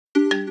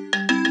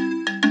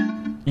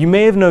You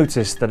may have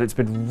noticed that it's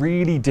been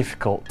really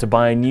difficult to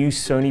buy a new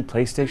Sony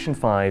PlayStation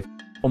 5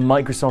 or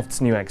Microsoft's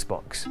new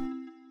Xbox.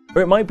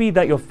 Or it might be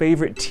that your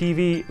favorite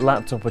TV,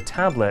 laptop, or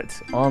tablet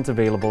aren't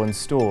available in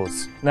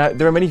stores. Now,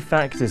 there are many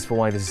factors for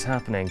why this is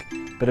happening,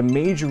 but a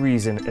major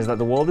reason is that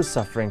the world is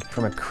suffering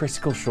from a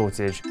critical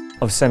shortage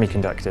of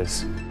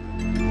semiconductors.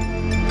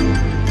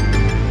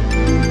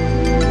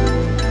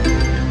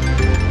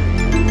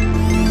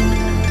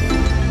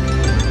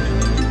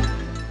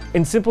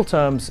 In simple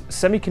terms,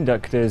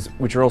 semiconductors,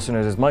 which are also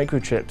known as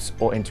microchips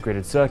or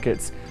integrated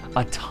circuits,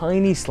 are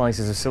tiny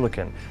slices of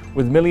silicon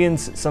with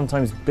millions,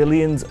 sometimes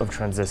billions of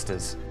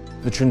transistors.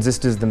 The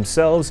transistors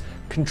themselves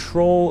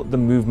control the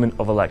movement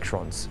of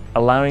electrons,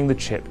 allowing the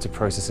chip to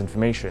process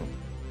information.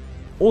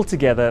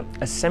 Altogether,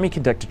 a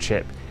semiconductor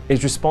chip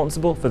is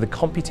responsible for the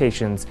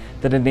computations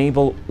that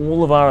enable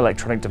all of our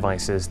electronic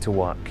devices to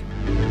work.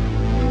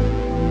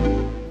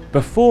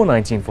 Before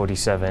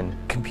 1947,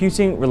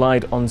 computing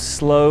relied on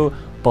slow,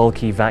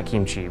 bulky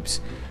vacuum tubes,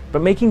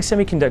 but making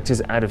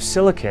semiconductors out of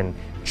silicon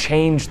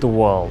changed the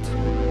world.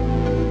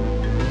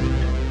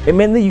 It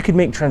meant that you could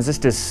make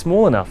transistors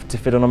small enough to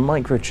fit on a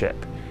microchip,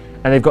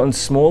 and they've gotten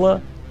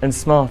smaller and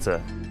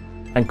smarter,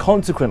 and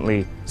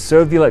consequently, so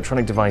have the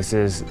electronic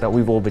devices that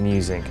we've all been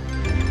using.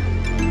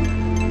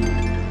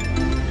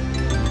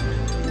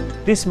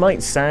 This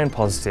might sound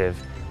positive,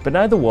 but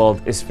now the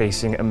world is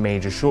facing a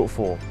major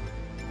shortfall.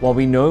 While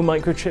we know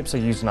microchips are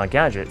used in our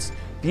gadgets,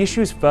 the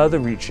issue is further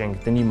reaching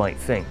than you might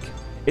think.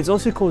 It's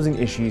also causing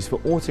issues for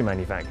auto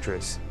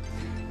manufacturers.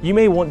 You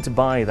may want to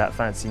buy that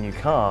fancy new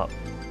car,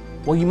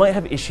 or you might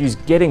have issues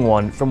getting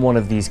one from one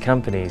of these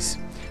companies,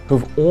 who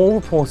have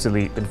all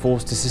reportedly been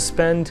forced to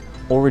suspend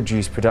or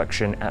reduce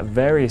production at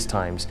various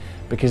times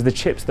because the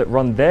chips that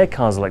run their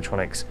cars'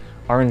 electronics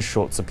are in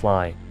short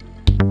supply.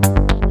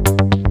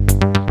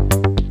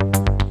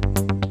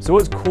 So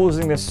what's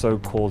causing this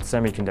so-called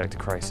semiconductor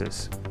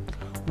crisis?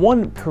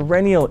 One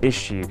perennial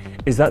issue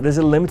is that there's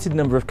a limited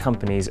number of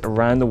companies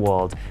around the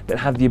world that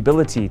have the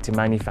ability to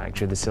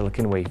manufacture the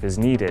silicon wafers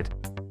needed.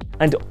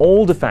 And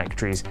older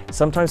factories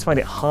sometimes find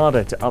it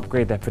harder to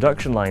upgrade their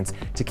production lines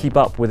to keep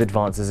up with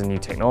advances in new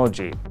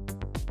technology.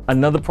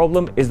 Another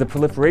problem is the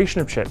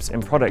proliferation of chips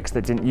in products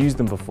that didn't use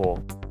them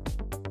before.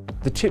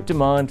 The chip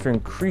demand for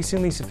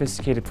increasingly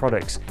sophisticated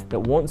products that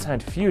once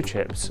had fewer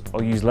chips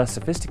or used less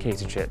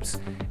sophisticated chips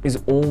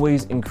is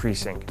always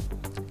increasing.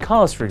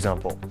 Cars, for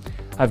example,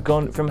 have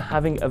gone from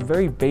having a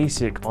very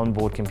basic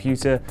onboard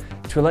computer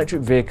to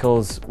electric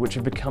vehicles which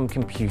have become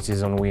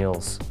computers on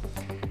wheels.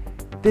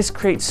 This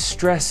creates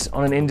stress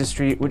on an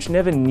industry which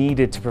never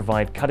needed to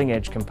provide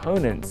cutting-edge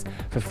components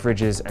for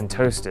fridges and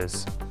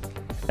toasters.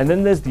 And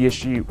then there's the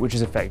issue which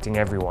is affecting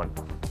everyone,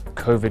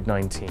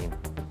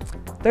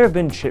 COVID-19. There have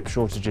been chip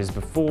shortages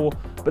before,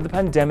 but the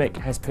pandemic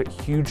has put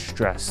huge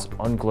stress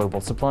on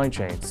global supply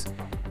chains.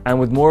 And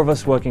with more of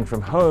us working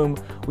from home,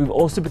 we've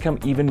also become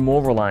even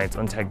more reliant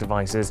on tech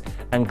devices,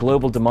 and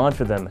global demand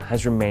for them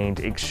has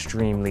remained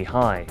extremely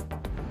high.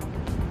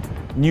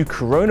 New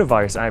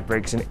coronavirus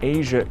outbreaks in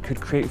Asia could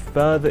create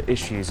further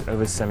issues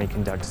over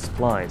semiconductor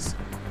supplies.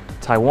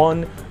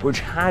 Taiwan, which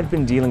had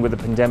been dealing with the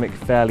pandemic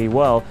fairly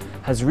well,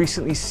 has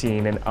recently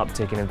seen an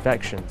uptick in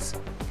infections.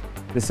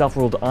 The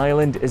self-ruled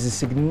island is a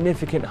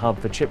significant hub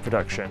for chip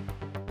production.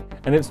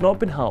 And it's not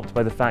been helped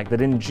by the fact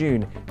that in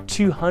June,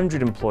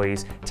 200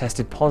 employees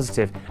tested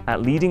positive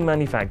at leading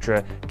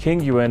manufacturer King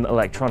Yuan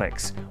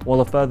Electronics,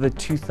 while a further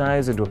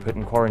 2,000 were put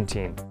in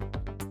quarantine.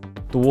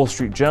 The Wall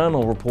Street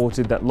Journal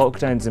reported that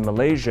lockdowns in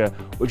Malaysia,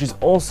 which is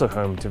also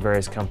home to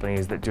various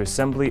companies that do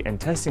assembly and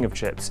testing of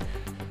chips,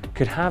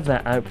 could have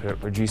their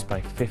output reduced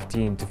by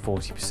 15 to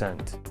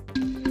 40%.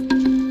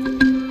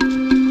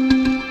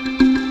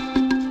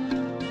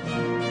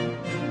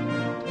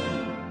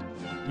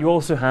 You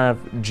also have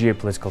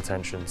geopolitical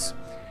tensions.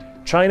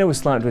 China was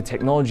slapped with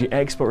technology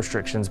export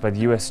restrictions by the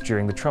US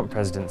during the Trump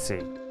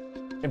presidency.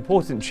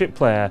 Important chip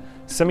player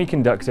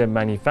Semiconductor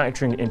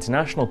Manufacturing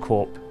International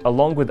Corp,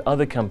 along with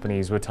other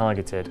companies, were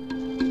targeted.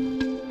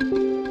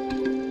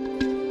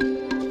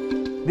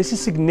 This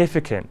is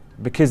significant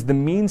because the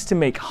means to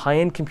make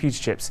high-end computer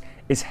chips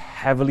is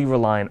heavily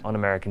reliant on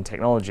American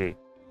technology.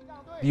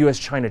 The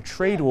US-China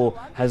trade war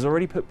has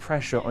already put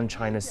pressure on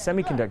China's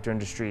semiconductor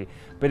industry,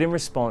 but in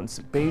response,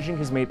 Beijing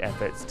has made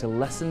efforts to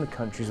lessen the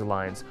country's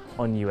reliance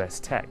on US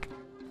tech.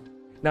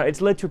 Now,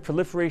 it's led to a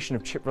proliferation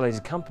of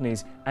chip-related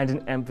companies and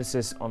an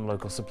emphasis on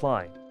local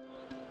supply.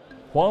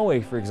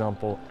 Huawei, for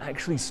example,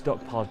 actually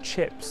stockpiled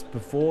chips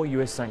before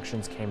US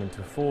sanctions came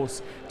into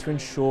force to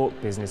ensure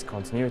business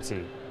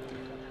continuity.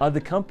 Other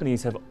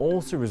companies have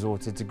also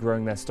resorted to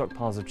growing their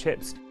stockpiles of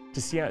chips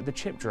to see out the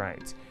chip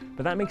drought,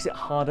 but that makes it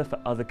harder for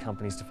other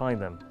companies to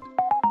find them.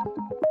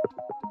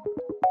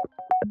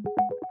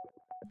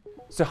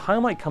 So how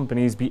might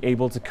companies be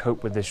able to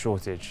cope with this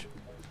shortage?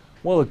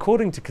 Well,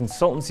 according to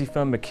consultancy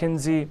firm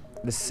McKinsey,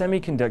 the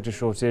semiconductor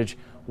shortage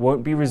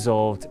won't be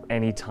resolved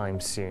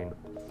anytime soon,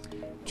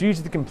 due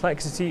to the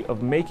complexity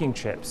of making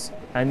chips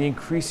and the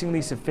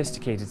increasingly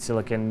sophisticated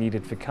silicon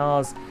needed for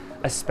cars,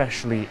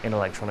 especially in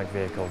electronic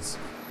vehicles.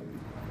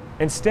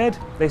 Instead,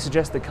 they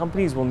suggest that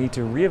companies will need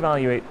to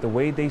reevaluate the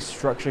way they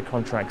structure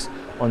contracts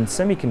on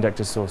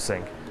semiconductor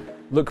sourcing,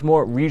 look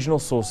more at regional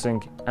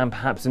sourcing, and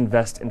perhaps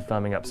invest in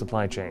firming up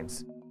supply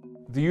chains.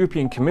 The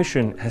European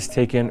Commission has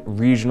taken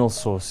regional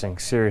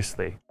sourcing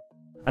seriously,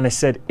 and has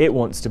said it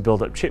wants to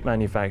build up chip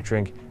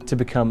manufacturing to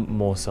become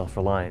more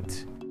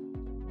self-reliant.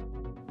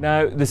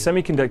 Now, the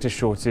semiconductor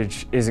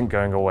shortage isn't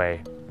going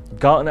away.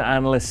 Gartner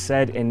analysts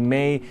said in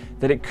May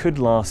that it could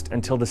last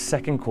until the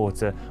second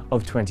quarter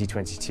of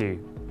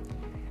 2022.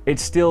 It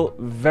still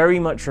very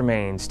much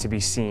remains to be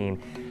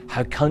seen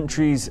how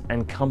countries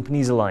and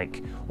companies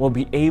alike will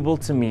be able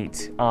to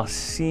meet our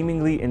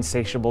seemingly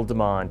insatiable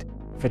demand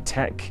for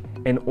tech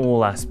in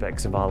all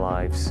aspects of our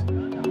lives.